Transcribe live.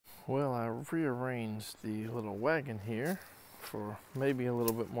Well, I rearranged the little wagon here for maybe a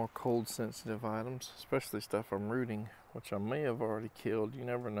little bit more cold sensitive items, especially stuff I'm rooting, which I may have already killed. You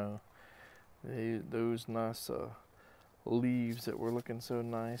never know. Those nice leaves that were looking so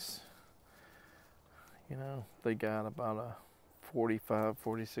nice, you know, they got about a 45,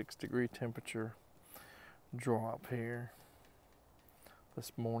 46 degree temperature drop here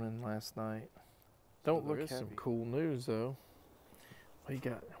this morning, last night. Don't look heavy. Some cool news though. We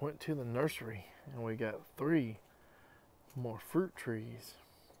went to the nursery and we got 3 more fruit trees.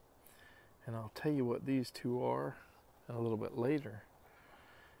 And I'll tell you what these 2 are a little bit later.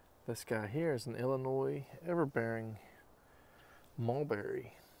 This guy here is an Illinois Everbearing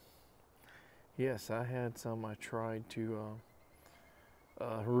mulberry. Yes, I had some I tried to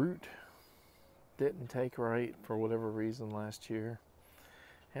root. Didn't take right for whatever reason last year.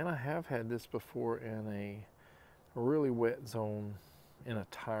 And I have had this before in a really wet zone in a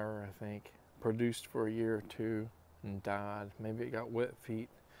tire, I think. Produced for a year or 2 and died. Maybe it got wet feet.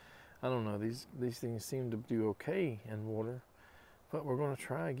 I don't know. These things seem to do okay in water. But we're going to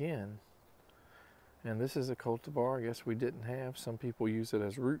try again. And this is a cultivar I guess we didn't have. Some people use it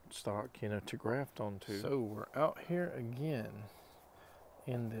as root stock, you know, to graft onto. So we're out here again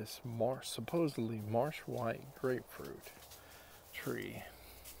in this supposedly marsh white grapefruit tree.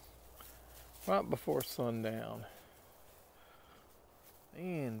 Right before sundown.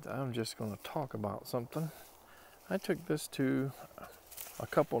 And I'm just going to talk about something. I took this to a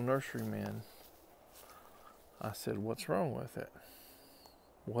couple nurserymen. I said, what's wrong with it?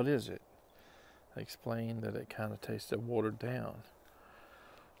 What is it? They explained that it kind of tasted watered down.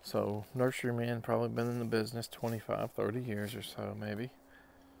 So nurseryman, probably been in the business 25, 30 years or so maybe.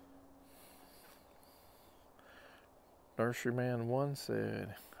 Nurseryman 1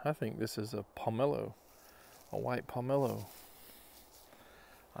 said, I think this is a pomelo, a white pomelo.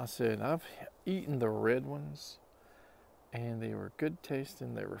 I said, I've eaten the red ones and they were good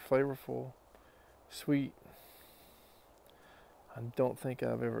tasting, they were flavorful, sweet. I don't think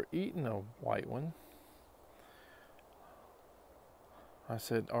I've ever eaten a white one. I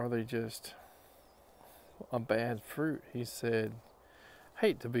said, are they just a bad fruit? He said,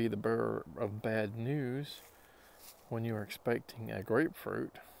 hate to be the bearer of bad news when you were expecting a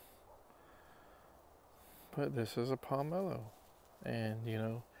grapefruit, but this is a pomelo. And you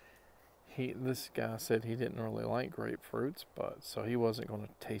know, this guy said he didn't really like grapefruits, but so he wasn't going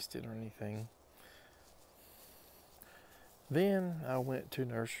to taste it or anything. Then I went to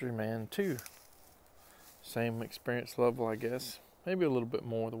Nurseryman 2. Same experience level, I guess. Maybe a little bit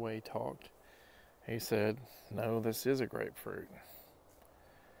more the way he talked. He said, no, this is a grapefruit.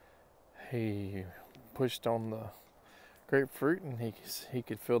 He pushed on the grapefruit and he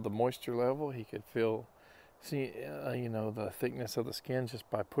could feel the moisture level. He could feel, you know, the thickness of the skin just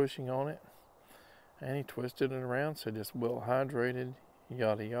by pushing on it. And he twisted it around, so just well hydrated,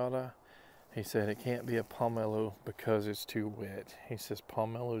 yada yada. He said it can't be a pomelo because it's too wet. He says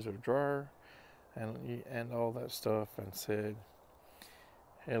pomelos are drier and all that stuff, and said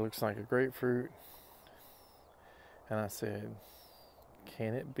it looks like a grapefruit. And I said,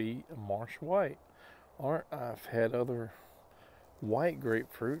 can it be a marsh white? I've had other white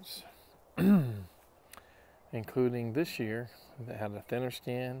grapefruits, including this year, that had a thinner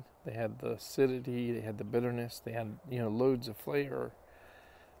skin. They had the acidity, they had the bitterness, they had, you know, loads of flavor.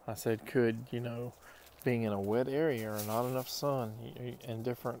 I said, could, you know, being in a wet area or not enough sun and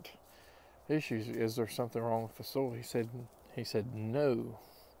different issues, is there something wrong with the soil? He said no.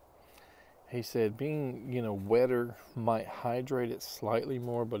 He said being, you know, wetter might hydrate it slightly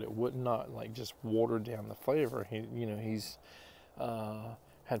more, but it would not like just water down the flavor. He's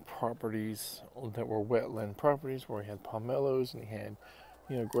had properties that were wetland properties where he had pomelos and he had,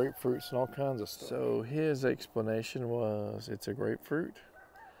 you know, grapefruits and all kinds of stuff. So his explanation was it's a grapefruit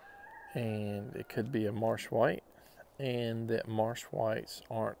and it could be a marsh white, and that marsh whites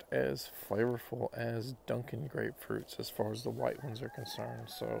aren't as flavorful as Dunkin' grapefruits as far as the white ones are concerned.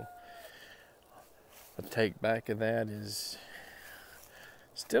 So the take back of that is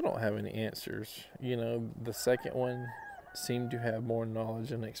still don't have any answers. You know, the second one seemed to have more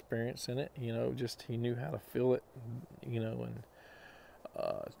knowledge and experience in it. You know, just he knew how to feel it, you know, and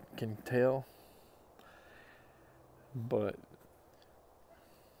can tell. But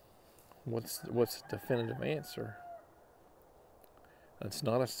what's the definitive answer? It's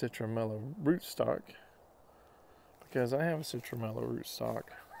not a citronella rootstock, because I have a citronella rootstock.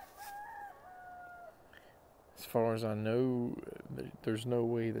 As far as I know, there's no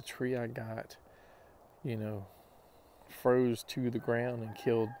way the tree I got, you know, froze to the ground and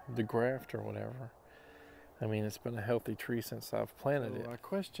killed the graft or whatever. I mean, it's been a healthy tree since I've planted it. I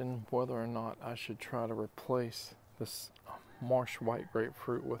question whether or not I should try to replace this marsh white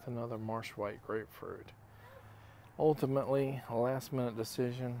grapefruit with another marsh white grapefruit. Ultimately, a last minute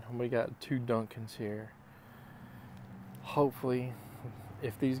decision. We got 2 Duncans here. Hopefully,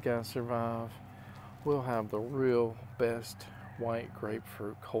 if these guys survive, we'll have the real best white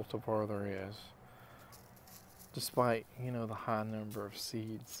grapefruit cultivar there is. Despite, you know, the high number of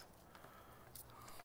seeds.